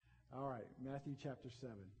right, Matthew chapter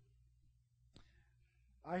 7.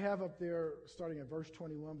 I have up there starting at verse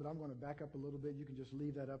 21, but I'm going to back up a little bit. You can just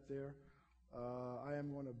leave that up there. I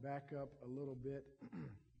am going to back up a little bit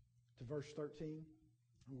to verse 13. And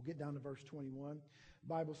we'll get down to verse 21. The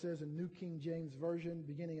Bible says in New King James Version,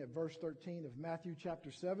 beginning at verse 13 of Matthew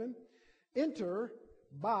chapter 7, "Enter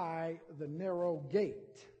by the narrow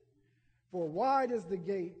gate. For wide is the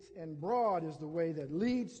gate and broad is the way that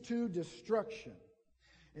leads to destruction.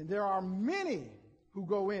 And there are many who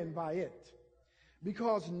go in by it.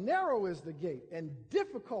 Because narrow is the gate and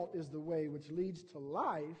difficult is the way which leads to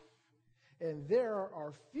life, and there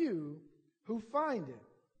are few who find it."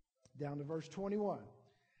 Down to verse 21.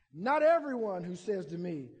 "Not everyone who says to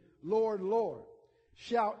me, 'Lord, Lord,'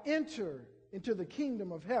 shall enter into the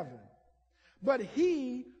kingdom of heaven, but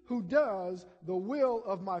he who does the will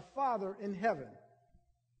of my Father in heaven.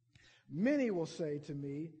 Many will say to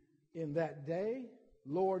me in that day,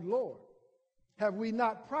 'Lord, Lord, have we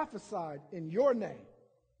not prophesied in your name,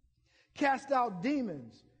 cast out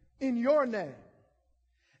demons in your name,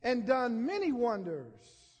 and done many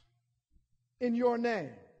wonders in your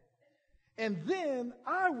name?' And then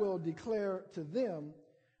I will declare to them,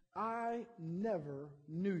 'I never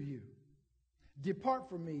knew you. Depart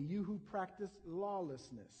from me, you who practice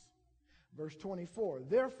lawlessness.'" Verse 24,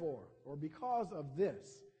 "Therefore," or because of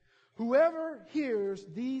this, "whoever hears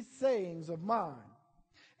these sayings of mine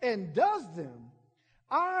and does them,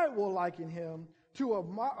 I will liken him to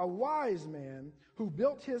a wise man who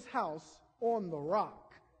built his house on the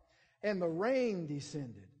rock. And the rain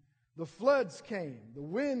descended, the floods came, the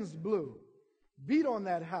winds blew, beat on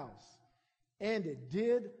that house, and it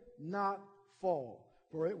did not fall,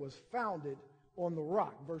 for it was founded on the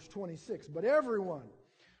rock." Verse 26, "But everyone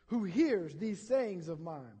who hears these sayings of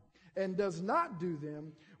mine and does not do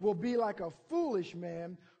them will be like a foolish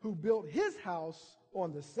man who built his house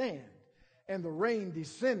on the sand. And the rain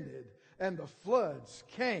descended, and the floods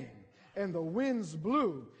came, and the winds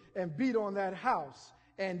blew and beat on that house,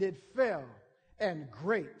 and it fell, and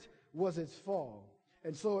great was its fall.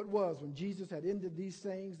 And so it was, when Jesus had ended these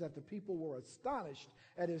sayings, that the people were astonished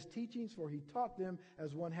at his teachings, for he taught them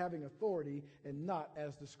as one having authority and not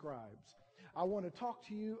as the scribes." I want to talk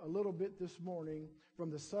to you a little bit this morning from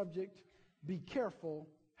the subject, be careful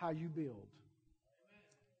how you build.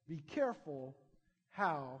 Be careful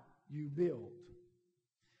how you build.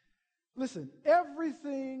 Listen,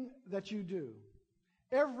 everything that you do,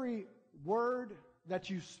 every word that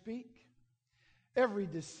you speak, every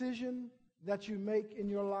decision that you make in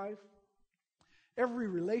your life, every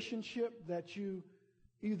relationship that you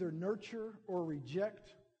either nurture or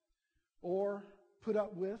reject or put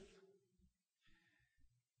up with,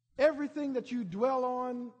 everything that you dwell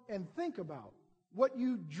on and think about, what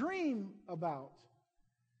you dream about,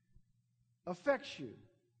 affects you.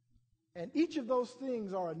 And each of those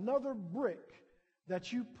things are another brick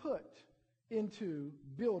that you put into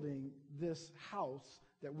building this house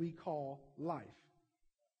that we call life.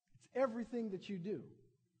 It's everything that you do.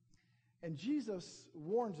 And Jesus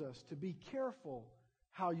warns us to be careful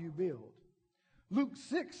how you build. Luke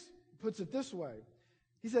 6 puts it this way.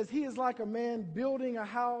 He says, "He is like a man building a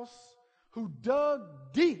house who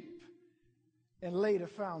dug deep and laid a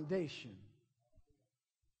foundation."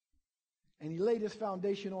 And he laid his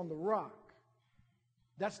foundation on the rock.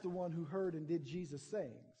 That's the one who heard and did Jesus'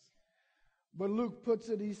 sayings. But Luke puts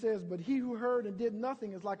it, he says, "But he who heard and did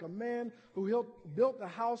nothing is like a man who built a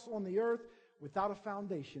house on the earth without a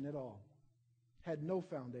foundation at all." Had no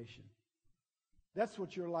foundation. That's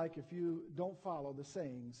what you're like if you don't follow the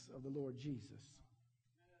sayings of the Lord Jesus.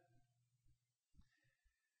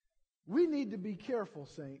 We need to be careful,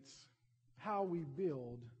 saints, how we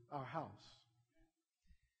build our house.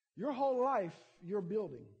 Your whole life, you're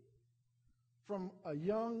building. From a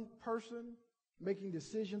young person making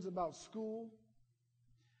decisions about school,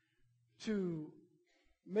 to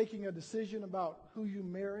making a decision about who you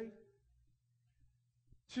marry,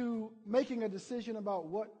 to making a decision about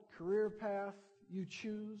what career path you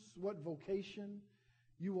choose, what vocation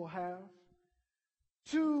you will have,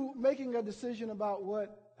 to making a decision about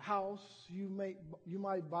what house you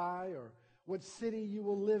might buy, or what city you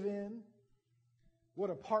will live in, what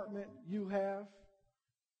apartment you have,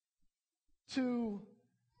 to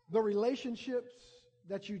the relationships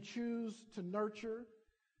that you choose to nurture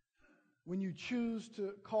when you choose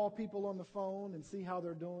to call people on the phone and see how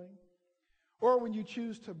they're doing, or when you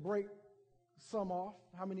choose to break some off.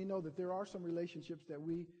 How many know that there are some relationships that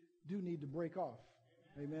we do need to break off?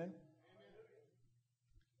 Amen.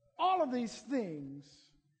 All of these things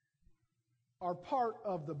are part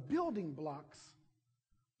of the building blocks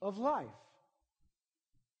of life.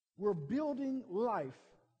 We're building life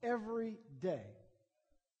every day.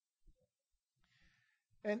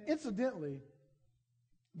 And incidentally,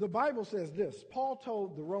 the Bible says this. Paul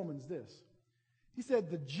told the Romans this. He said,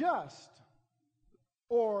 the just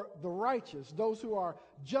or the righteous, those who are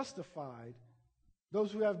justified,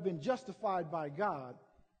 those who have been justified by God.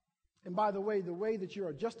 And by the way that you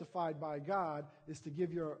are justified by God is to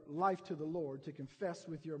give your life to the Lord, to confess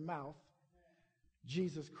with your mouth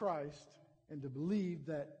Jesus Christ, and to believe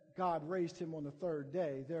that God raised him on the third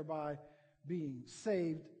day, thereby being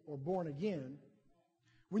saved or born again.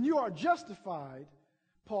 When you are justified,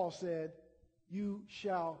 Paul said, you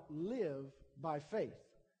shall live by faith.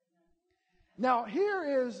 Now,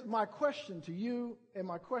 here is my question to you and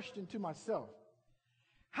my question to myself.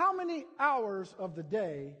 How many hours of the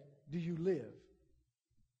day do you live?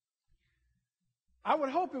 I would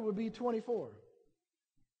hope it would be 24.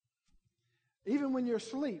 Even when you're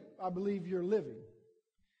asleep, I believe you're living.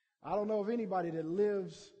 I don't know of anybody that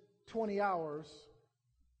lives 20 hours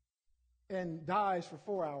and dies for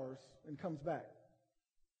 4 hours and comes back.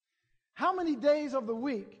 How many days of the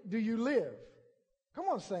week do you live? Come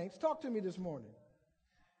on, saints, talk to me this morning.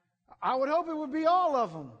 I would hope it would be all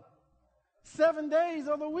of them. 7 days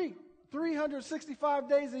of the week, 365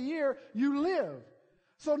 days a year, you live.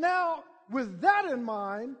 So now, with that in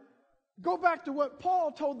mind, go back to what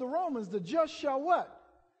Paul told the Romans, the just shall what?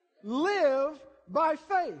 Live by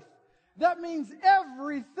faith. That means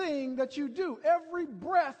everything that you do, every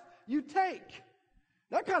breath you take.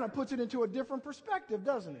 That kind of puts it into a different perspective,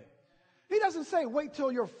 doesn't it? He doesn't say, wait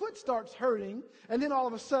till your foot starts hurting and then all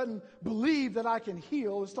of a sudden believe that I can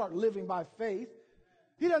heal and start living by faith.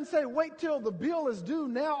 He doesn't say, wait till the bill is due.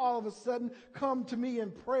 Now all of a sudden come to me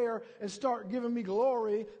in prayer and start giving me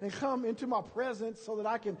glory and come into my presence so that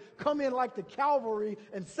I can come in like the Calvary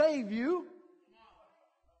and save you.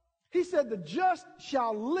 He said, the just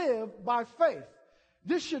shall live by faith.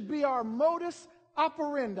 This should be our modus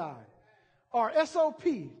operandi, our SOP.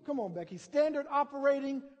 Come on, Becky. Standard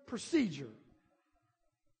operating procedure.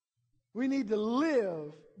 We need to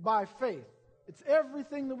live by faith. It's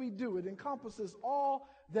everything that we do. It encompasses all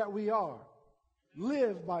that we are.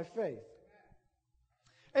 Live by faith.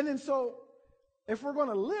 And then so, if we're going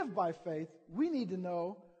to live by faith, we need to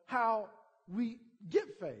know how we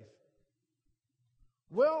get faith.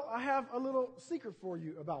 Well, I have a little secret for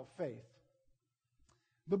you about faith.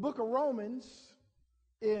 The book of Romans,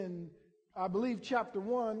 in, I believe, chapter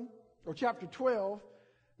 1 or chapter 12,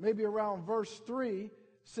 maybe around verse 3,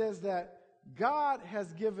 says that God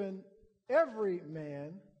has given every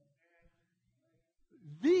man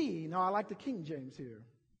now I like the King James here,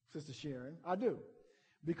 Sister Sharon, I do.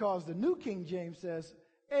 Because the New King James says,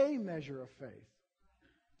 a measure of faith.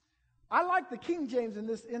 I like the King James in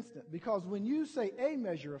this instant because when you say a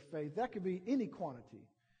measure of faith, that could be any quantity.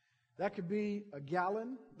 That could be a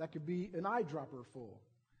gallon. That could be an eyedropper full.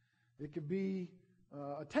 It could be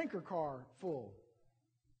a tanker car full.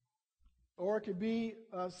 Or it could be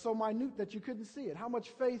so minute that you couldn't see it. How much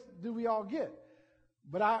faith do we all get?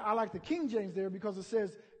 But I like the King James there because it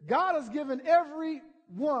says, God has given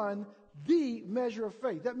everyone the measure of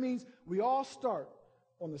faith. That means we all start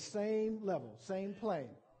on the same level, same plane.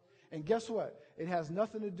 And guess what? It has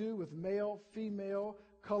nothing to do with male, female,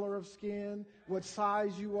 color of skin, what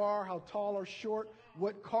size you are, how tall or short,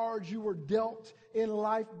 what cards you were dealt in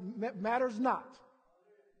life. Matters not.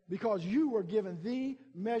 Because you were given the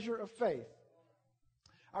measure of faith.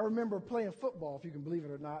 I remember playing football, if you can believe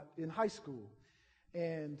it or not, in high school.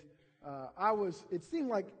 And it seemed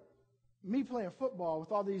like me playing football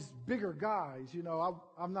with all these bigger guys, you know,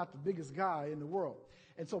 I'm not the biggest guy in the world.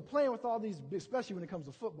 And so playing with all these, especially when it comes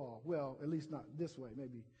to football, well, at least not this way,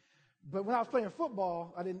 maybe. But when I was playing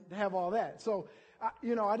football, I didn't have all that. So, I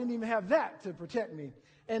didn't even have that to protect me.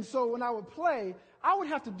 And so when I would play, I would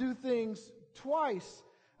have to do things twice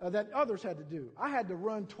that others had to do. I had to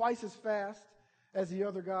run twice as fast as the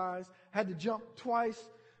other guys. I had to jump twice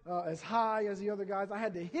as high as the other guys. I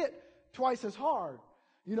had to hit twice as hard.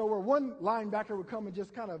 You know, where one linebacker would come and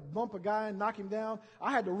just kind of bump a guy and knock him down,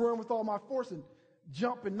 I had to run with all my force and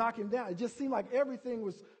jump and knock him down. It just seemed like everything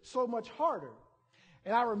was so much harder.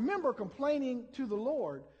 And I remember complaining to the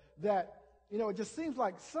Lord that, it just seems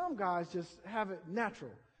like some guys just have it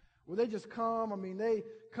natural. Where they just they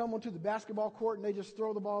come onto the basketball court and they just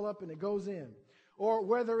throw the ball up and it goes in. Or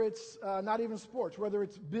whether it's not even sports, whether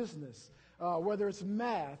it's business, whether it's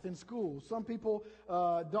math in school. Some people,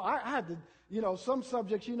 I had to, some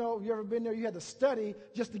subjects, you ever been there, you had to study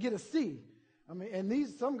just to get a C. And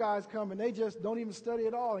some guys come and they just don't even study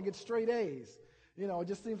at all and get straight A's. It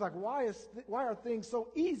just seems like, why are things so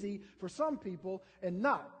easy for some people and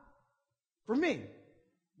not for me?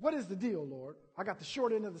 What is the deal, Lord? I got the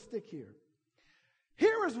short end of the stick here.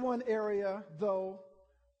 Here is one area, though,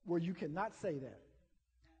 where you cannot say that.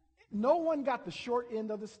 No one got the short end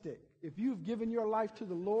of the stick. If you've given your life to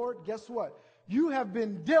the Lord, guess what? You have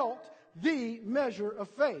been dealt the measure of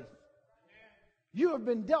faith. You have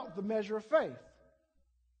been dealt the measure of faith.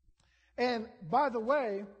 And by the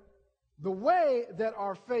way that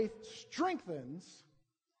our faith strengthens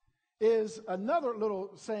is another little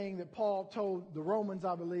saying that Paul told the Romans,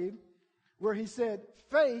 I believe, where he said,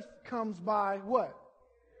 faith comes by what?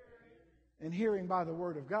 And hearing by the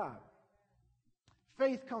word of God.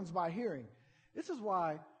 Faith comes by hearing. This is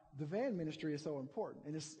why the van ministry is so important.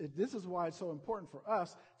 And this is why it's so important for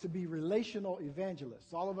us to be relational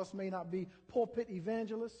evangelists. All of us may not be pulpit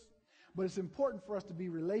evangelists, but it's important for us to be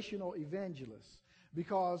relational evangelists.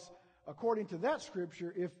 Because according to that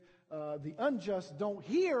scripture, if the unjust don't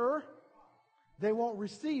hear, they won't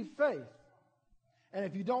receive faith. And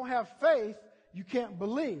if you don't have faith, you can't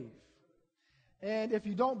believe. And if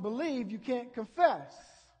you don't believe, you can't confess.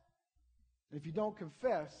 If you don't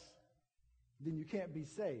confess, then you can't be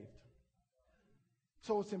saved.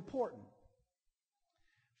 So it's important.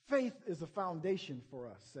 Faith is a foundation for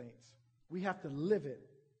us, saints. We have to live it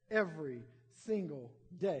every single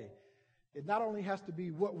day. It not only has to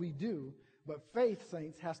be what we do, but faith,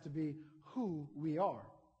 saints, has to be who we are.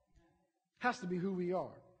 Has to be who we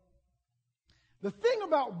are. The thing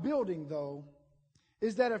about building, though,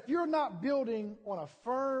 is that if you're not building on a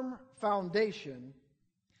firm foundation,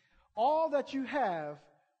 all that you have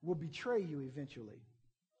will betray you eventually.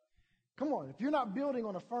 Come on, if you're not building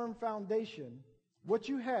on a firm foundation, what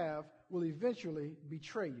you have will eventually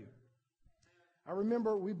betray you. I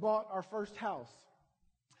remember we bought our first house,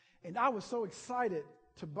 and I was so excited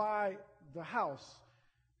to buy the house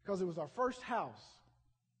because it was our first house.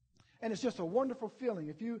 And it's just a wonderful feeling.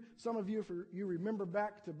 If some of you remember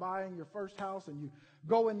back to buying your first house and you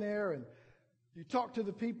go in there and you talk to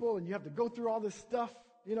the people and you have to go through all this stuff,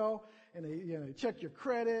 and they check your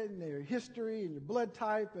credit and your history and your blood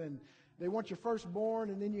type, and they want your firstborn,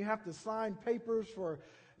 and then you have to sign papers for,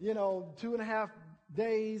 2.5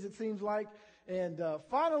 days, it seems like. And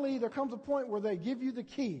finally, there comes a point where they give you the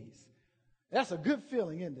keys. That's a good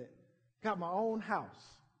feeling, isn't it? Got my own house.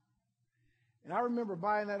 And I remember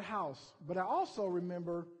buying that house, but I also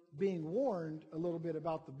remember being warned a little bit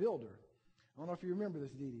about the builder. I don't know if you remember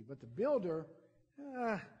this, Dee Dee, but the builder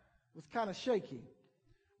was kind of shaky.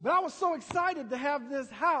 But I was so excited to have this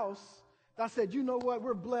house that I said, you know what,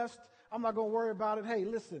 we're blessed. I'm not going to worry about it. Hey,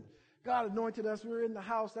 listen, God anointed us. We're in the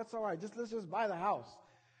house. That's all right. Let's just buy the house,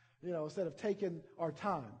 instead of taking our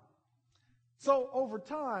time. So over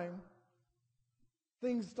time,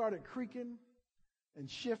 things started creaking and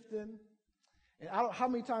shifting. And how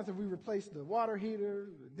many times have we replaced the water heater,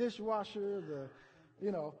 the dishwasher,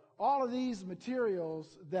 all of these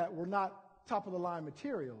materials that were not top-of-the-line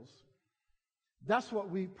materials? That's what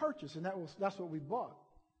we purchased, and that's what we bought.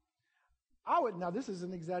 Now this is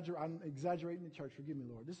an exaggeration. I'm exaggerating the church. Forgive me,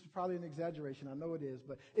 Lord. This is probably an exaggeration. I know it is,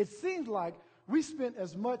 but it seems like we spent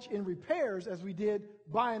as much in repairs as we did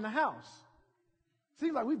buying the house.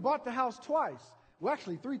 Seems like we bought the house twice. Well,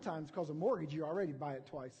 actually 3 times because of mortgage. You already buy it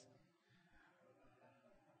twice.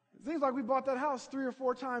 It seems like we bought that house 3 or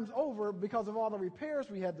 4 times over because of all the repairs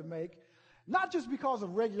we had to make. Not just because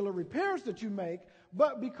of regular repairs that you make,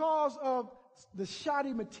 but because of the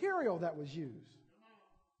shoddy material that was used.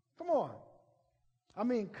 Come on. I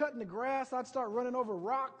mean, cutting the grass, I'd start running over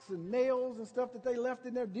rocks and nails and stuff that they left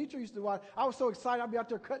in there. Dietrich used to watch. I was so excited I'd be out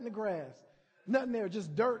there cutting the grass. Nothing there,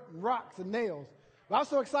 just dirt and rocks and nails. But I was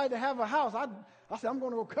so excited to have a house. I said, I'm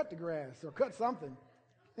going to go cut the grass or cut something.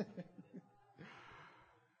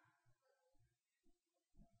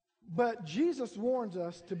 But Jesus warns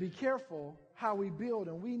us to be careful how we build,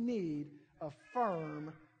 and we need a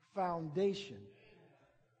firm foundation.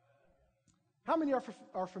 How many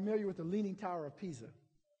are familiar with the Leaning Tower of Pisa?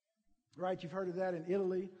 Right, you've heard of that in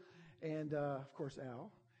Italy, and of course Al.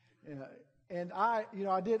 And I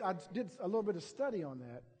did a little bit of study on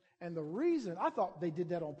that. And the reason, I thought they did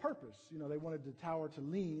that on purpose. They wanted the tower to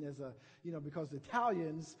lean as because the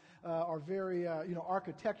Italians are very,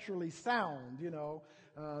 architecturally sound,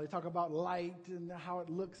 They talk about light and how it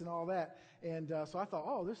looks and all that. And so I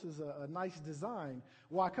thought, this is a nice design.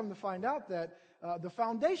 Well, I come to find out that the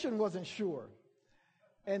foundation wasn't sure.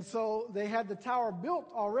 And so they had the tower built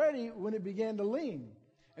already when it began to lean.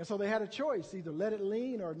 And so they had a choice, either let it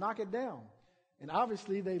lean or knock it down. And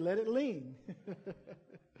obviously they let it lean.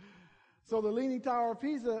 So the Leaning Tower of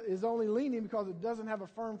Pisa is only leaning because it doesn't have a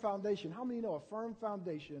firm foundation. How many know a firm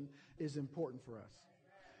foundation is important for us?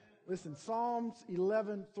 Listen, Psalms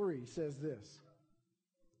 11:3 says this.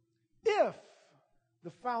 if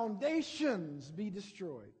the foundations be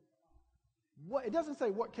destroyed. It doesn't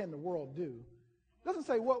say what can the world do. It doesn't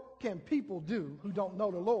say what can people do who don't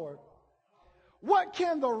know the Lord. What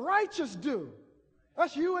can the righteous do?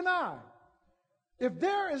 That's you and I. If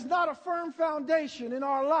there is not a firm foundation in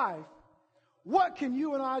our life, what can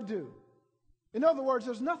you and I do? In other words,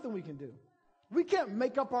 there's nothing we can do. We can't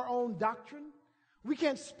make up our own doctrine. We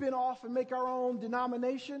can't spin off and make our own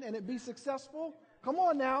denomination and it be successful. Come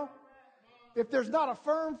on now. If there's not a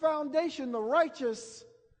firm foundation, the righteous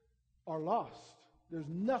are lost. There's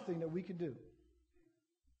nothing that we can do.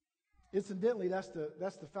 Incidentally, that's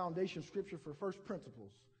the foundation scripture for first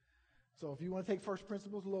principles. So if you want to take first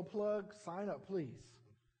principles, a little plug, sign up, please.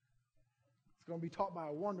 It's going to be taught by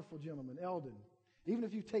a wonderful gentleman, Eldon. Even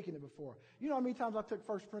if you've taken it before. You know how many times I took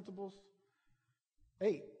first principles?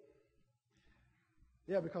 8.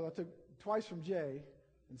 Yeah, because I took twice from Jay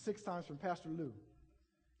and 6 times from Pastor Lou.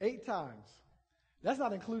 8 times. That's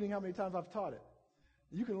not including how many times I've taught it.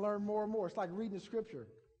 You can learn more and more. It's like reading the scripture.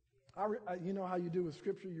 You know how you do with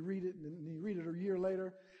scripture. You read it and you read it a year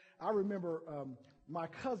later. I remember my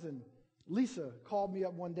cousin Lisa called me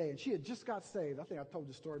up one day and she had just got saved. I think I told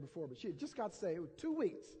this story before, but she had just got saved. It was 2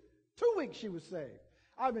 weeks. 2 weeks she was saved.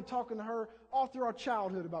 I've been talking to her all through our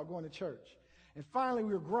childhood about going to church. And finally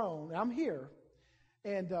we were grown. I'm here.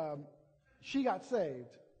 And she got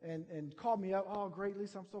saved and called me up. Oh, great,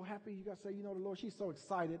 Lisa, I'm so happy you got saved. You know the Lord. She's so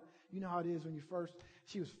excited. You know how it is when you first.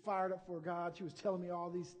 She was fired up for God. She was telling me all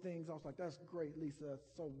these things. I was like, that's great, Lisa. That's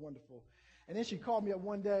so wonderful. And then she called me up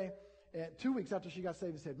one day, and 2 weeks after she got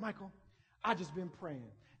saved, and said, Michael, I just been praying.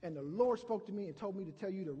 And the Lord spoke to me and told me to tell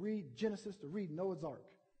you to read Genesis, to read Noah's Ark.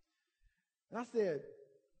 And I said,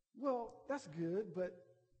 well, that's good,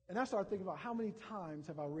 and I started thinking about how many times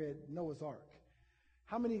have I read Noah's Ark?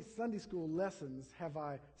 How many Sunday school lessons have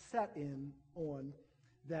I sat in on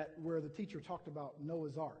that where the teacher talked about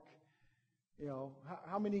Noah's Ark? You know,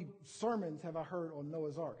 how many sermons have I heard on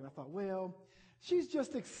Noah's Ark? And I thought, well, she's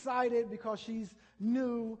just excited because she's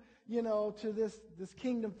new, you know, to this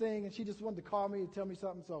kingdom thing, and she just wanted to call me and tell me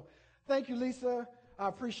something. So thank you, Lisa. I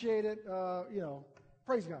appreciate it.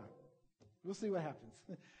 Praise God. We'll see what happens.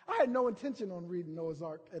 I had no intention on reading Noah's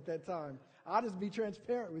Ark at that time. I'll just be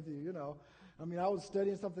transparent with you, you know. I mean, I was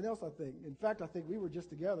studying something else, I think. In fact, I think we were just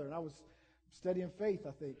together, and I was studying faith,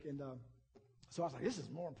 I think. And so I was like, this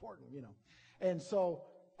is more important, you know. And so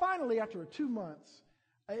finally, after 2 months,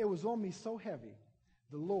 it was on me so heavy.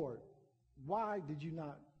 The Lord, why did you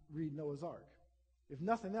not read Noah's Ark? If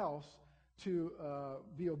nothing else, to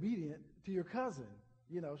be obedient to your cousin.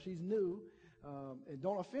 You know, she's new, and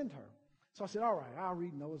don't offend her. So I said, all right, I'll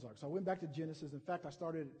read Noah's Ark. So I went back to Genesis. In fact, I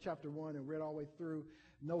started at chapter 1 and read all the way through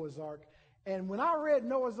Noah's Ark. And when I read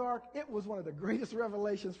Noah's Ark, it was one of the greatest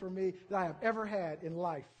revelations for me that I have ever had in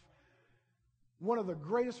life. One of the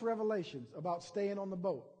greatest revelations about staying on the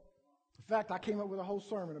boat. In fact, I came up with a whole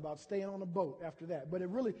sermon about staying on the boat after that. But it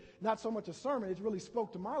really, not so much a sermon, it really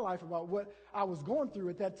spoke to my life about what I was going through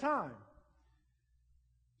at that time.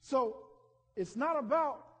 So it's not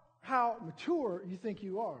about how mature you think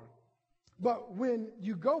you are. But when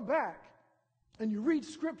you go back and you read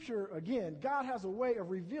Scripture again, God has a way of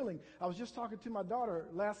revealing. I was just talking to my daughter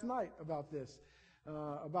last night about this,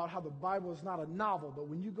 about how the Bible is not a novel. But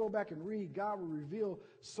when you go back and read, God will reveal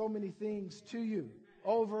so many things to you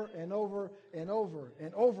over and over and over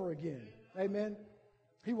and over again. Amen?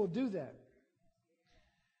 He will do that.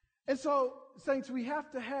 And so, saints, we have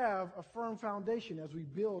to have a firm foundation as we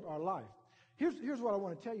build our life. Here's what I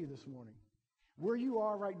want to tell you this morning. Where you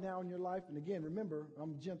are right now in your life, and again, remember,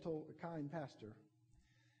 I'm a gentle, kind pastor.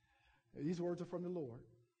 These words are from the Lord,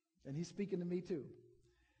 and He's speaking to me too.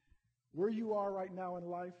 Where you are right now in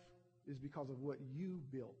life is because of what you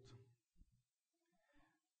built.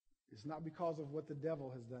 It's not because of what the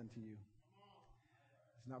devil has done to you.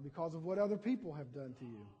 It's not because of what other people have done to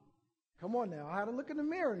you. Come on now. I had to look in the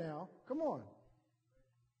mirror now. Come on.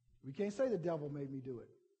 We can't say the devil made me do it.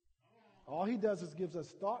 All he does is gives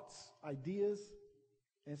us thoughts, ideas,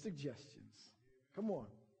 and suggestions. Come on.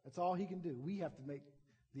 That's all he can do. We have to make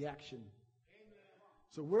the action.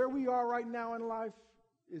 So where we are right now in life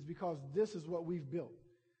is because this is what we've built.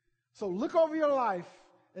 So look over your life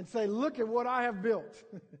and say, look at what I have built.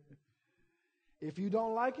 If you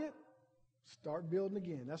don't like it, start building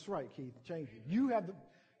again. That's right, Keith. Change it. You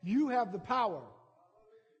have the power.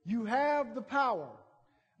 You have the power.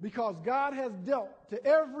 Because God has dealt to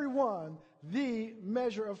everyone the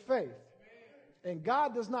measure of faith. And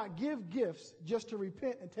God does not give gifts just to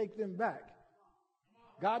repent and take them back.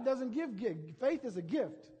 God doesn't give gifts. Faith is a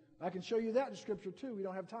gift. I can show you that in Scripture too. We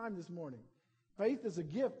don't have time this morning. Faith is a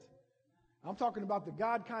gift. I'm talking about the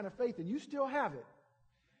God kind of faith, and you still have it.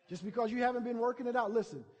 Just because you haven't been working it out.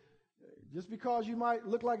 Listen, just because you might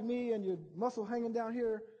look like me and your muscle hanging down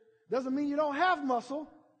here doesn't mean you don't have muscle.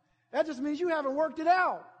 That just means you haven't worked it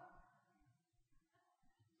out.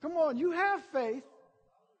 Come on, you have faith.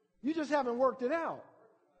 You just haven't worked it out.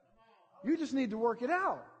 You just need to work it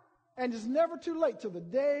out. And it's never too late till the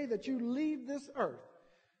day that you leave this earth.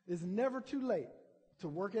 It's never too late to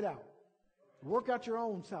work it out. Work out your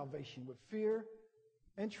own salvation with fear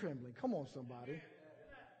and trembling. Come on, somebody.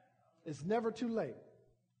 It's never too late.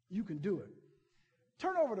 You can do it.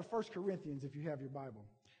 Turn over to 1 Corinthians if you have your Bible.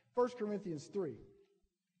 1 Corinthians 3.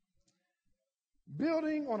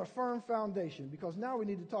 Building on a firm foundation, because now we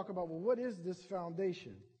need to talk about, well, what is this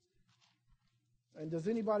foundation? And does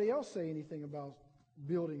anybody else say anything about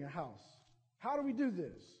building a house? How do we do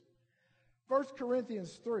this? 1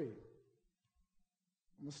 Corinthians 3. I'm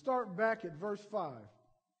going to start back at verse 5.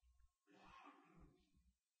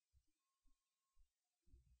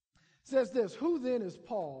 It says this, who then is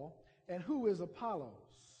Paul and who is Apollos,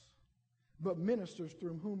 but ministers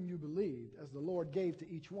through whom you believed, as the Lord gave to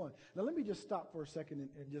each one. Now let me just stop for a second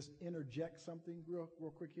and just interject something real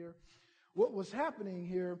quick here. What was happening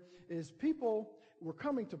here is people were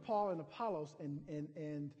coming to Paul and Apollos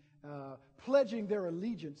and pledging their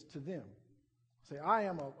allegiance to them. Say, I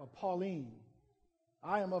am a Pauline.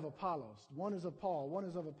 I am of Apollos. One is of Paul, one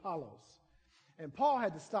is of Apollos. And Paul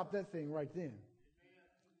had to stop that thing right then.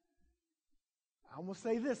 I'm going to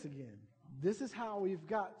say this again. This is how we've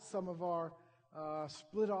got some of our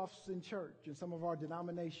split-offs in church and some of our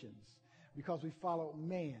denominations, because we follow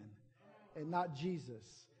man and not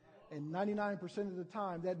Jesus. And 99% of the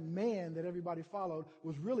time, that man that everybody followed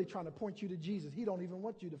was really trying to point you to Jesus. He don't even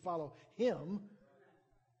want you to follow him,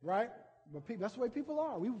 right? But that's the way people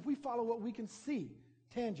are. We follow what we can see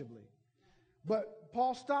tangibly. But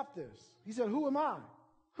Paul stopped this. He said, who am I?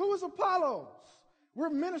 Who is Apollos? We're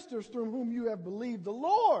ministers through whom you have believed the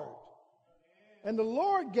Lord. And the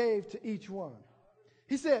Lord gave to each one.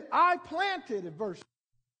 He said, I planted, in verse,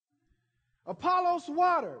 Apollos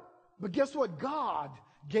watered. But guess what? God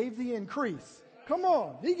gave the increase. Come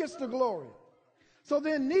on, he gets the glory. So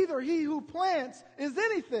then neither he who plants is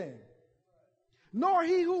anything, nor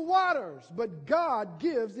he who waters, but God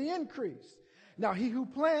gives the increase. Now he who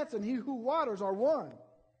plants and he who waters are one,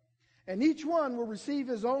 and each one will receive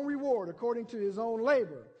his own reward according to his own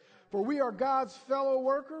labor. For we are God's fellow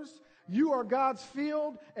workers, you are God's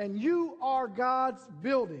field, and you are God's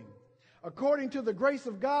building. According to the grace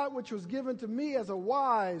of God which was given to me as a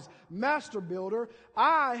wise master builder,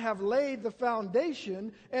 I have laid the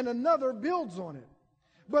foundation, and another builds on it.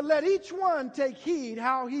 But let each one take heed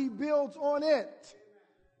how he builds on it.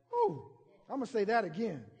 Ooh, I'm going to say that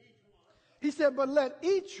again. He said, but let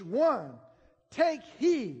each one take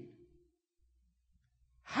heed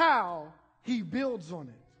how he builds on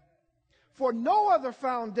it. For no other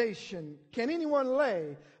foundation can anyone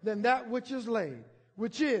lay than that which is laid,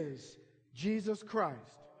 which is Jesus Christ.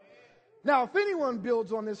 Now, if anyone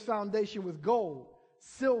builds on this foundation with gold,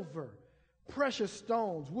 silver, precious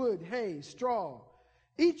stones, wood, hay, straw,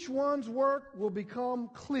 each one's work will become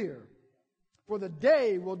clear, for the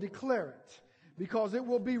day will declare it, because it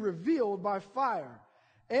will be revealed by fire,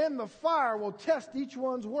 and the fire will test each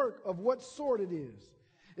one's work of what sort it is.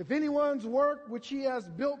 If anyone's work which he has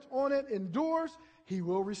built on it endures, he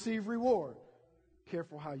will receive reward.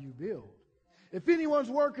 Careful how you build. If anyone's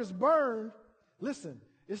work is burned, listen,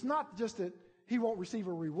 it's not just that he won't receive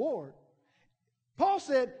a reward. Paul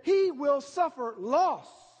said he will suffer loss,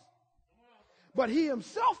 but he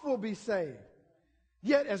himself will be saved,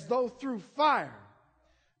 yet as though through fire.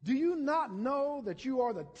 Do you not know that you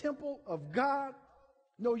are the temple of God?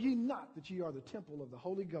 Know ye not that ye are the temple of the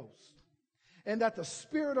Holy Ghost, and that the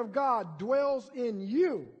Spirit of God dwells in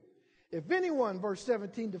you? If anyone, verse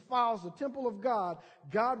 17, defiles the temple of God,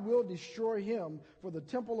 God will destroy him, for the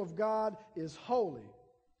temple of God is holy.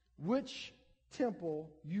 Which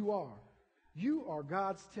temple you are? You are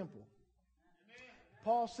God's temple. Amen.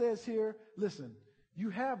 Paul says here, listen, you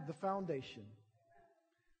have the foundation.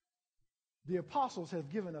 The apostles have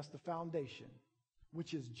given us the foundation,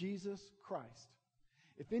 which is Jesus Christ.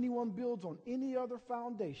 If anyone builds on any other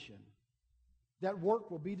foundation, that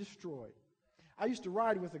work will be destroyed. I used to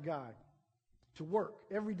ride with a guy to work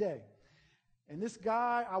every day. And this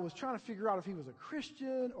guy, I was trying to figure out if he was a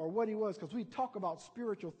Christian or what he was, because we talk about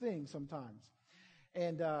spiritual things sometimes.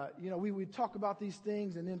 And, we would talk about these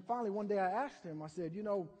things. And then finally one day I asked him, I said,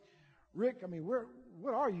 Rick, I mean,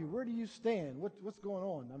 what are you? Where do you stand? What's going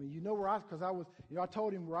on? I mean, you know where because I was, I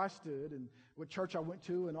told him where I stood and what church I went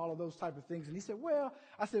to and all of those type of things. And he said,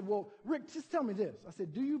 I said, Rick, just tell me this. I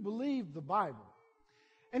said, do you believe the Bible?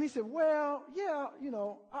 And he said, well, yeah,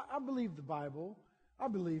 I believe the Bible. I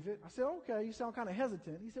believe it. I said, okay, you sound kind of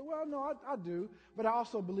hesitant. He said, well, no, I do, but I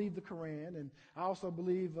also believe the Quran, and I also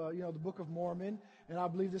believe, the Book of Mormon, and I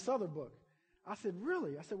believe this other book. I said,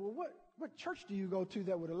 really? I said, well, what church do you go to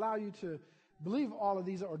that would allow you to believe all of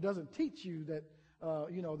these or doesn't teach you that,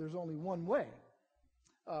 there's only one way?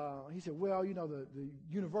 He said, well, the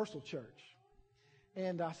Universal Church.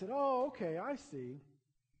 And I said, oh, okay, I see.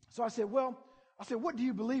 So I said, what do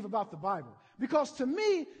you believe about the Bible? Because to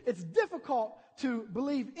me, it's difficult to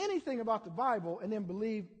believe anything about the Bible and then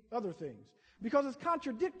believe other things. Because it's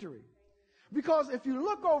contradictory. Because if you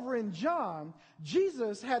look over in John,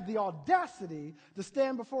 Jesus had the audacity to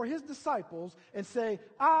stand before his disciples and say,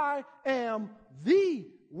 I am the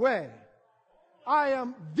way. I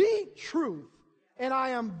am the truth. And I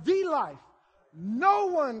am the life. No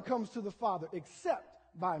one comes to the Father except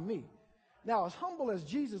by me. Now, as humble as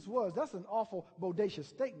Jesus was, that's an awful bodacious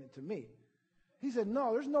statement to me. He said,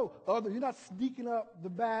 no, there's no other. You're not sneaking up the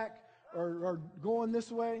back or going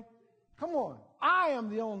this way. Come on. I am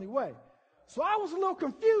the only way. So I was a little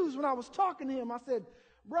confused when I was talking to him. I said,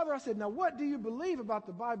 brother, now what do you believe about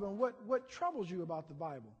the Bible and what troubles you about the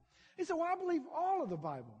Bible? He said, well, I believe all of the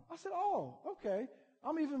Bible. I said, oh, okay.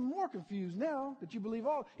 I'm even more confused now that you believe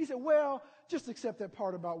all. He said, well, just accept that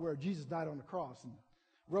part about where Jesus died on the cross and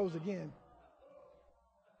rose again.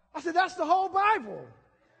 I said, that's the whole Bible.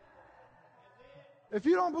 If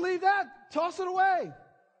you don't believe that, toss it away.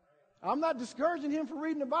 I'm not discouraging him for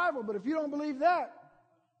reading the Bible, but if you don't believe that,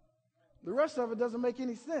 the rest of it doesn't make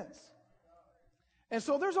any sense. And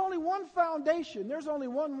so there's only one foundation. There's only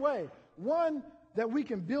one way, one that we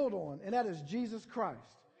can build on, and that is Jesus Christ.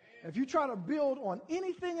 If you try to build on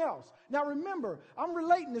anything else. Now remember, I'm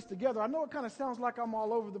relating this together. I know it kind of sounds like I'm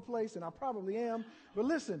all over the place, and I probably am. But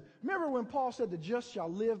listen, remember when Paul said the just shall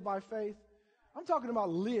live by faith? I'm talking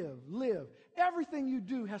about live. Everything you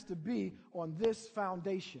do has to be on this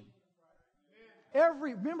foundation.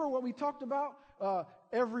 Remember what we talked about?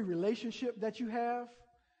 Every relationship that you have,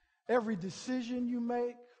 every decision you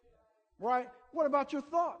make, right? What about your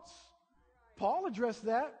thoughts? Paul addressed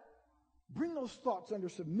that. Bring those thoughts under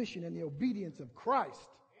submission and the obedience of Christ.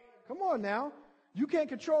 Come on now. You can't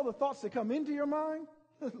control the thoughts that come into your mind.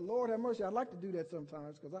 Lord have mercy. I'd like to do that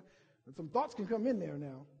sometimes because some thoughts can come in there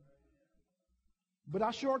now. But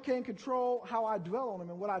I sure can't control how I dwell on them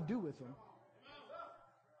and what I do with them.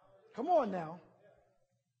 Come on now.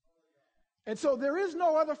 And so there is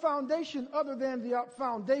no other foundation other than the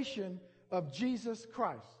foundation of Jesus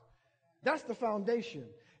Christ. That's the foundation.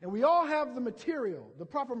 And we all have the material, the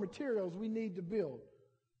proper materials we need to build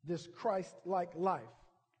this Christ-like life.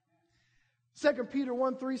 2 Peter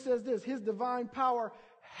 1:3 says this, his divine power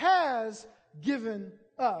has given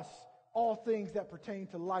us all things that pertain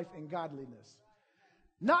to life and godliness.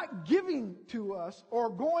 Not giving to us or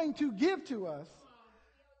going to give to us.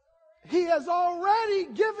 He has already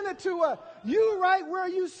given it to us. You right where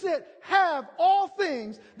you sit have all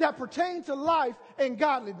things that pertain to life and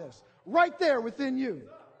godliness. Right there within you.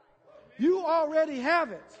 You already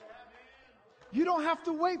have it. You don't have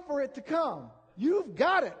to wait for it to come. You've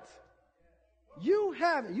got it. You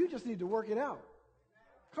have it. You just need to work it out.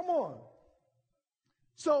 Come on.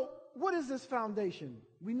 So what is this foundation?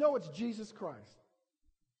 We know it's Jesus Christ.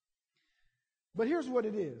 But here's what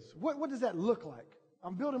it is. What does that look like?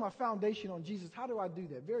 I'm building my foundation on Jesus. How do I do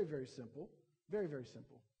that? Very, very simple. Very, very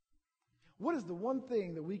simple. What is the one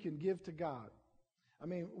thing that we can give to God? I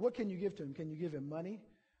mean, what can you give to him? Can you give him money?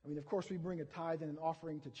 I mean, of course, we bring a tithe and an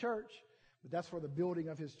offering to church, but that's for the building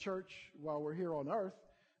of his church while we're here on earth.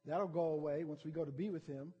 That'll go away once we go to be with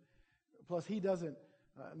him. Plus, he doesn't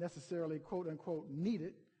necessarily, quote unquote, need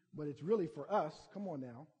it, but it's really for us. Come on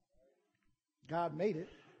now. God made it.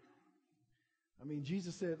 I mean,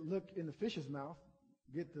 Jesus said, look in the fish's mouth,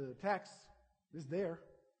 get the tax. It's there.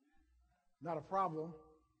 Not a problem.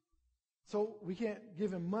 So we can't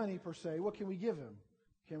give him money per se. What can we give him?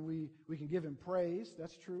 We can give him praise.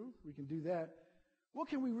 That's true. We can do that. What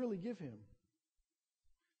can we really give him?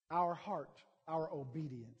 Our heart, our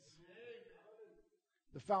obedience.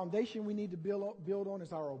 The foundation we need to build on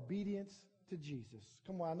is our obedience to Jesus.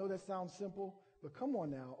 Come on, I know that sounds simple, but come on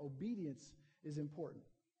now. Obedience is important.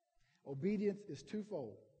 Obedience is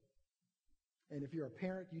twofold. And if you're a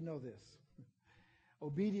parent, you know this.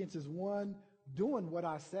 Obedience is one, doing what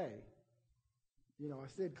I say. You know, I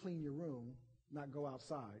said clean your room, not go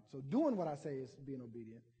outside. So doing what I say is being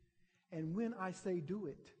obedient. And when I say do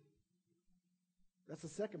it, That's the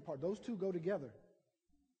second part. Those two go together.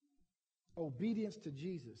 Obedience to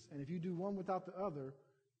Jesus. And if you do one without the other,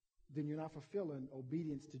 then you're not fulfilling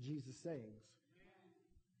obedience to Jesus' sayings.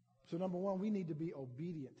 So number one, we need to be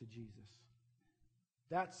obedient to Jesus.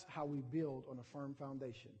 That's how we build on a firm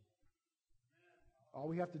foundation. All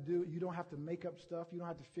we have to do, you don't have to make up stuff. You don't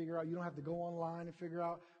have to figure out, you don't have to go online and figure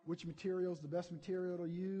out which material is the best material to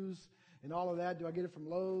use and all of that. Do I get it from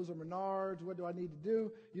Lowe's or Menards? What do I need to do?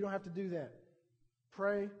 You don't have to do that.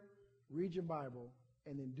 Pray, read your Bible,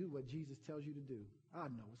 and then do what Jesus tells you to do. I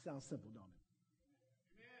know, it sounds simple, don't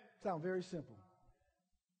it? It sounds very simple.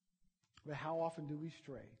 But how often do we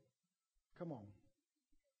stray? Come on.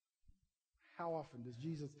 How often does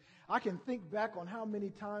Jesus... I can think back on how many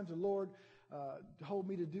times the Lord told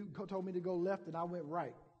me to go left and I went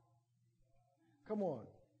right. Come on.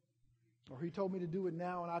 Or he told me to do it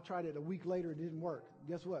now and I tried it a week later, it didn't work.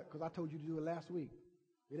 Guess what? Because I told you to do it last week.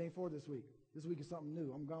 It ain't for this week. This week is something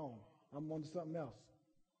new. I'm gone. I'm on to something else.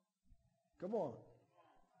 Come on.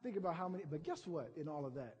 Think about how many... But guess what in all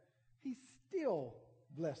of that? He still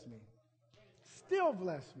blessed me. Still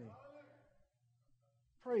blessed me.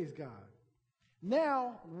 Praise God.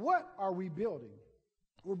 Now, what are we building?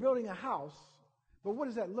 We're building a house, but what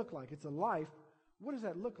does that look like? It's a life. What does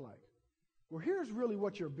that look like? Well, here's really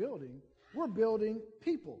what you're building. We're building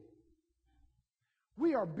people.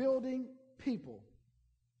 We are building people.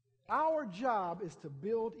 Our job is to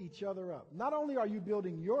build each other up. Not only are you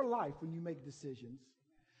building your life when you make decisions,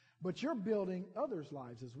 but you're building others'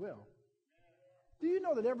 lives as well. Do you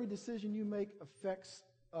know that every decision you make affects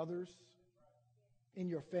others in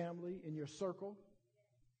your family, in your circle?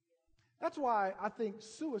 That's why I think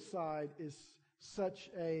suicide is such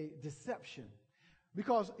a deception.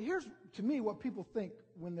 Because here's, to me, what people think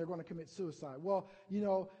when they're going to commit suicide. Well, you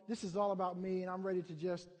know, this is all about me, and I'm ready to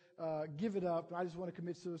just give it up. I just want to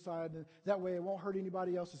commit suicide, and that way it won't hurt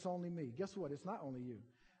anybody else. It's only me. Guess what? It's not only you.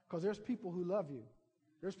 Because there's people who love you.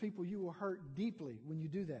 There's people you will hurt deeply when you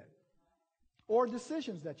do that. Or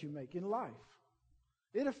decisions that you make in life.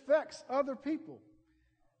 It affects other people.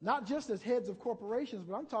 Not just as heads of corporations,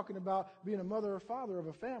 but I'm talking about being a mother or father of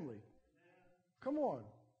a family. Come on.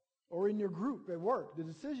 Or in your group at work. The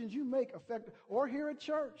decisions you make affect, or here at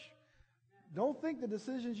church. Don't think the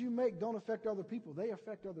decisions you make don't affect other people. They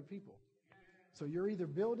affect other people. So you're either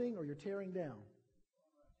building or you're tearing down.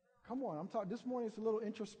 Come on. I'm talking, this morning it's a little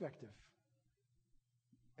introspective.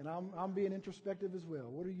 And I'm being introspective as well.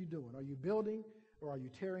 What are you doing? Are you building or are you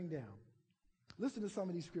tearing down? Listen to some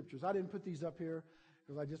of these scriptures. I didn't put these up here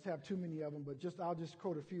because I just have too many of them, but I'll just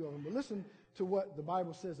quote a few of them. But listen to what the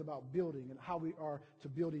Bible says about building and how we are to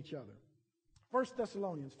build each other. 1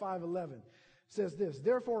 Thessalonians 5:11 says this,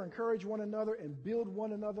 therefore encourage one another and build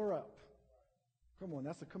one another up. Come on,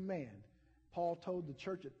 that's a command. Paul told the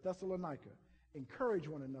church at Thessalonica, encourage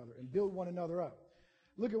one another and build one another up.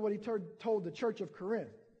 Look at what he told the church of Corinth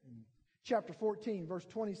in chapter 14, verse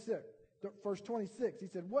 26. Verse 26, he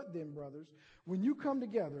said, what then, brothers? When you come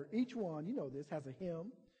together, each one, you know this, has a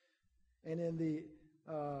hymn. And in the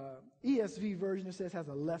ESV version, it says has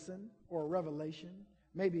a lesson or a revelation,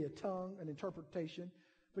 maybe a tongue, an interpretation.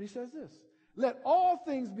 But he says this, let all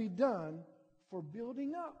things be done for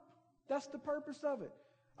building up. That's the purpose of it.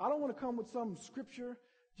 I don't want to come with some scripture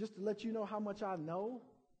just to let you know how much I know.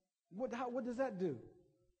 What does that do?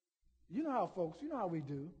 You know how folks, you know how we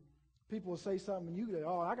do. People will say something and you go,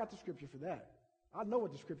 oh, I got the scripture for that. I know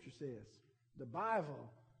what the scripture says. The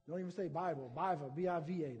Bible, don't even say Bible, Bible,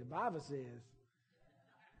 B-I-V-A. The Bible says.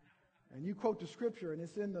 And you quote the scripture and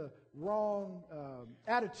it's in the wrong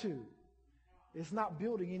attitude. It's not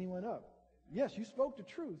building anyone up. Yes, you spoke the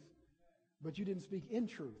truth, but you didn't speak in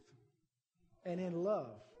truth and in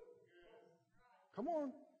love. Come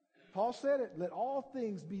on. Paul said it.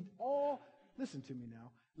 Listen to me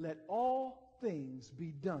now. Let all things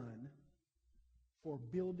be done for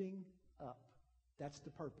building up. That's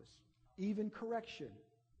the purpose. Even correction.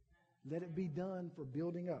 Let it be done for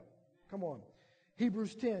building up. Come on.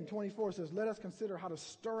 Hebrews 10:24 says, let us consider how to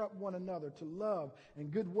stir up one another to love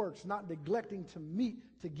and good works, not neglecting to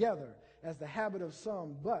meet together as the habit of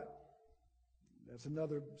some, but, that's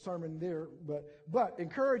another sermon there, but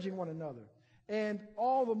encouraging one another. And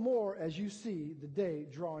all the more as you see the day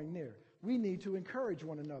drawing near. We need to encourage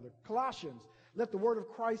one another. Colossians, let the word of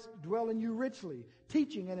Christ dwell in you richly,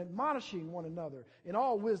 teaching and admonishing one another in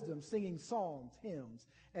all wisdom, singing psalms, hymns,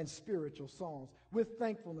 and spiritual songs with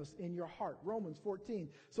thankfulness in your heart. Romans 14.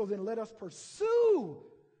 So then let us pursue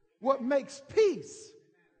what makes peace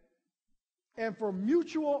and for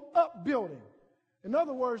mutual upbuilding. In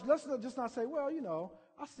other words, let's just not say, well, you know,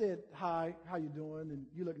 I said, hi, how you doing? And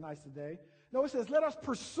you look nice today. No, it says, let us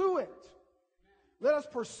pursue it. Let us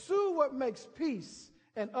pursue what makes peace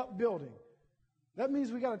and upbuilding. That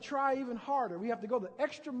means we got to try even harder. We have to go the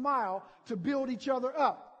extra mile to build each other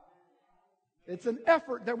up. It's an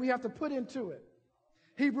effort that we have to put into it.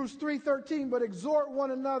 Hebrews 3:13, but exhort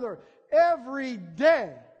one another every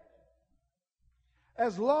day,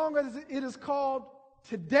 as long as it is called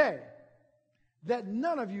today, that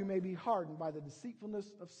none of you may be hardened by the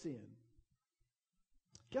deceitfulness of sin.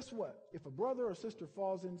 Guess what? If a brother or sister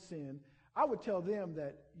falls in sin, I would tell them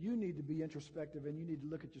that you need to be introspective and you need to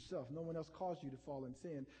look at yourself. No one else caused you to fall in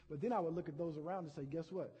sin. But then I would look at those around and say,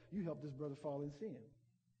 guess what? You helped this brother fall in sin.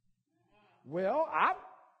 Well,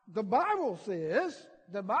 the Bible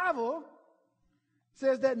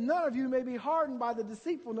says that none of you may be hardened by the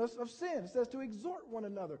deceitfulness of sin. It says to exhort one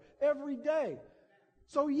another every day.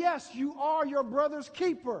 So yes, you are your brother's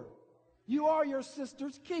keeper. You are your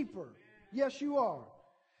sister's keeper. Yes, you are.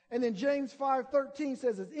 And then James 5:13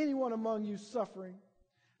 says, is anyone among you suffering?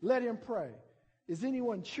 Let him pray. Is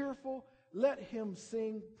anyone cheerful? Let him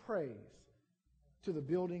sing praise to the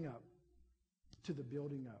building up. To the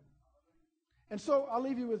building up. And so I'll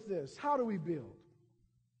leave you with this. How do we build?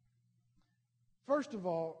 First of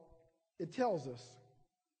all, it tells us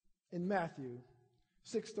in Matthew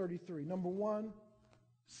 6:33, number one,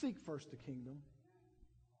 seek first the kingdom.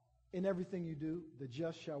 In everything you do, the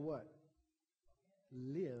just shall what?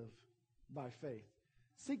 Live by faith.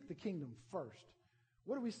 Seek the kingdom first.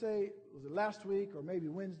 What did we say? Was it last week or maybe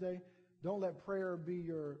Wednesday? Don't let prayer be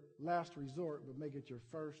your last resort, but make it your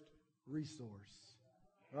first resource.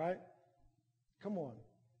 Right? Come on.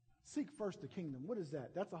 Seek first the kingdom. What is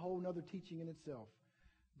that? That's a whole other teaching in itself.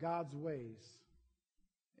 God's ways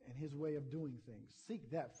and his way of doing things. Seek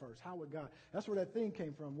that first. How would God? That's where that thing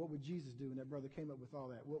came from. What would Jesus do? And that brother came up with all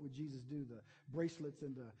that. What would Jesus do? The bracelets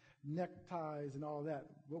and the neckties and all that.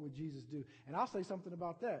 What would Jesus do? And I'll say something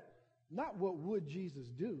about that. Not what would Jesus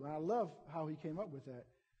do. I love how he came up with that.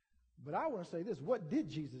 But I want to say this. What did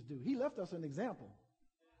Jesus do? He left us an example.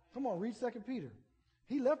 Come on, read 2 Peter.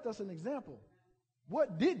 He left us an example.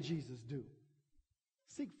 What did Jesus do?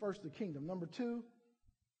 Seek first the kingdom. Number two,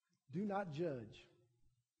 do not judge.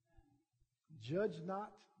 Judge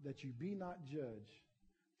not that you be not judged.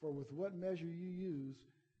 For with what measure you use,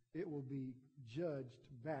 it will be judged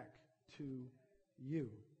back to you.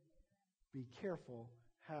 Be careful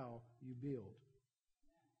how you build.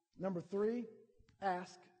 Number three,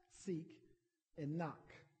 ask, seek, and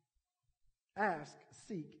knock. Ask,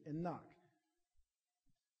 seek, and knock.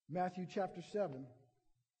 Matthew chapter 7,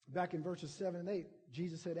 back in verses 7 and 8,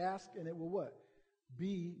 Jesus said, ask and it will what?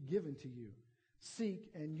 Be given to you. Seek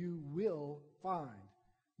and you will find.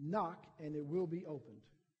 Knock and it will be opened.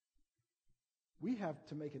 We have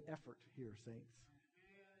to make an effort here, saints.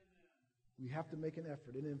 We have to make an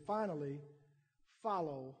effort. And then finally,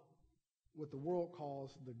 follow what the world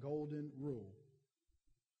calls the golden rule.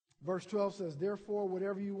 Verse 12 says, therefore,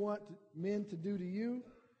 whatever you want men to do to you,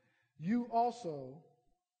 you also,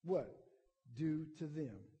 what? Do to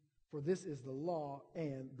them. For this is the law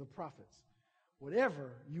and the prophets.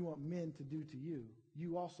 Whatever you want men to do to you,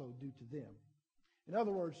 you also do to them. In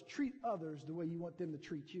other words, treat others the way you want them to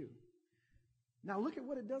treat you. Now look at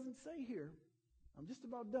what it doesn't say here. I'm just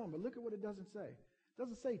about done, but look at what it doesn't say. It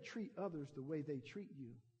doesn't say treat others the way they treat you.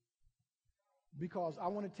 Because I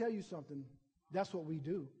want to tell you something. That's what we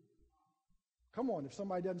do. Come on, if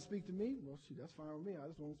somebody doesn't speak to me, well, shoot, that's fine with me. I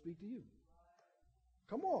just want to speak to you.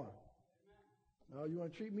 Come on. Oh, you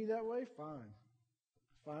want to treat me that way? Fine.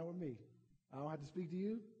 It's fine with me. I don't have to speak to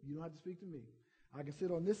you. You don't have to speak to me. I can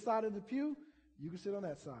sit on this side of the pew. You can sit on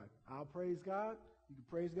that side. I'll praise God. You can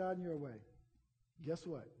praise God in your way. Guess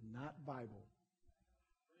what? Not Bible.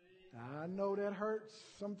 I know that hurts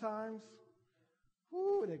sometimes.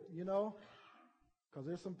 Woo, because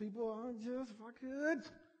there's some people, if I could,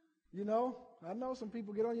 I know some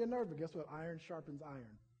people get on your nerves, but guess what? Iron sharpens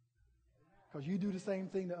iron. Because you do the same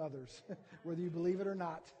thing to others, whether you believe it or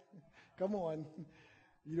not. Come on.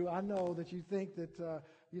 I know that you think that,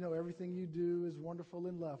 everything you do is wonderful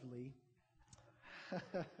and lovely.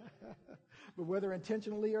 But whether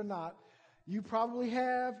intentionally or not, you probably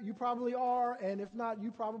have, you probably are, and if not,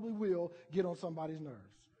 you probably will get on somebody's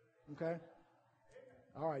nerves. Okay?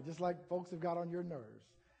 All right, just like folks have got on your nerves.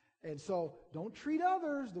 And so don't treat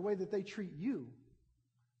others the way that they treat you.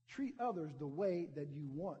 Treat others the way that you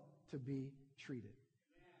want to be treated.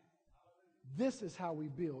 This is how we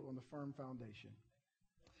build on the firm foundation.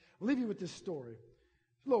 I'll leave you with this story.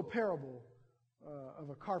 It's a little parable of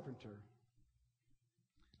a carpenter.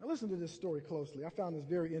 Now listen to this story closely. I found this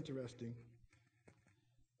very interesting.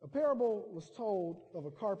 A parable was told of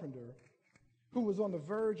a carpenter who was on the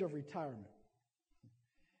verge of retirement.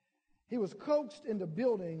 He was coaxed into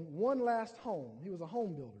building one last home. He was a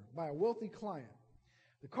home builder by a wealthy client.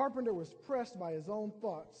 The carpenter was pressed by his own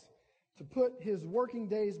thoughts to put his working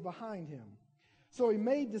days behind him. So he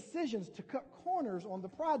made decisions to cut corners on the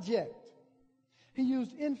project. He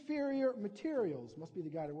used inferior materials. Must be the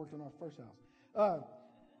guy that worked on our first house.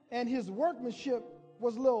 And his workmanship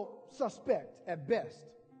was a little suspect at best.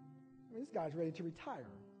 I mean, this guy's ready to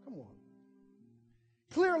retire. Come on.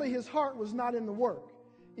 Clearly, his heart was not in the work.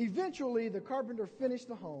 Eventually, the carpenter finished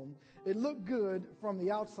the home. It looked good from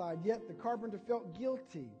the outside, yet the carpenter felt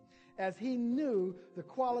guilty as he knew the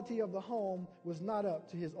quality of the home was not up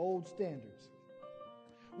to his old standards.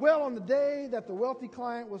 Well, on the day that the wealthy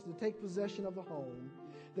client was to take possession of the home,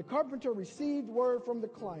 the carpenter received word from the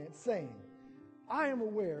client saying, "I am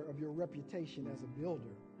aware of your reputation as a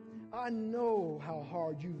builder. I know how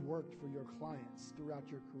hard you've worked for your clients throughout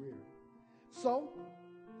your career. So,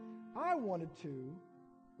 I wanted to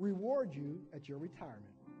reward you at your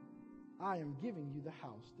retirement. I am giving you the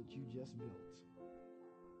house that you just built."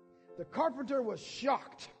 The carpenter was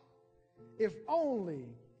shocked. If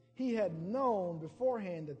only he had known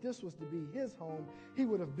beforehand that this was to be his home, he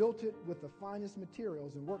would have built it with the finest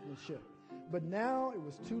materials and workmanship. But now it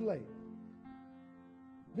was too late.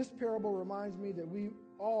 This parable reminds me that we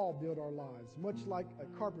all build our lives, much like a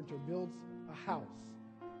carpenter builds a house.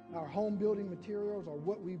 Our home building materials are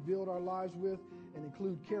what we build our lives with and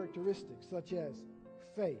include characteristics such as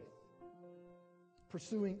faith,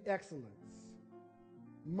 pursuing excellence,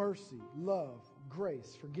 mercy, love,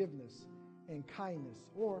 grace, forgiveness, and kindness,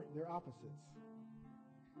 or their opposites.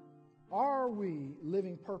 Are we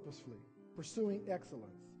living purposefully, pursuing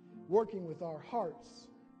excellence, working with our hearts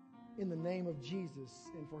in the name of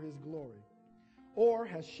Jesus and for his glory? Or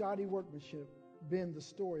has shoddy workmanship been the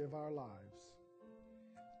story of our lives?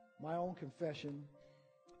 My own confession,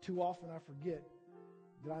 too often I forget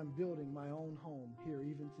that I'm building my own home here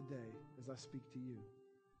even today as I speak to you.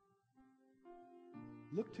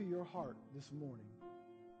 Look to your heart this morning.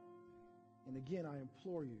 And again, I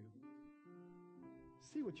implore you,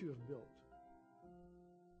 see what you have built.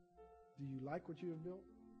 Do you like what you have built?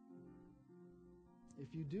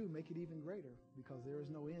 If you do, make it even greater, because there is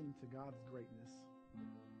no end to God's greatness.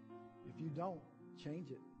 If you don't,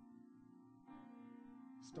 change it.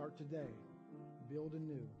 Start today. Build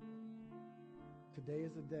anew. Today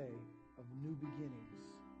is a day of new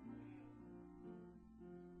beginnings.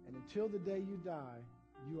 And until the day you die,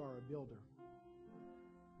 you are a builder,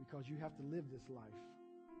 because you have to live this life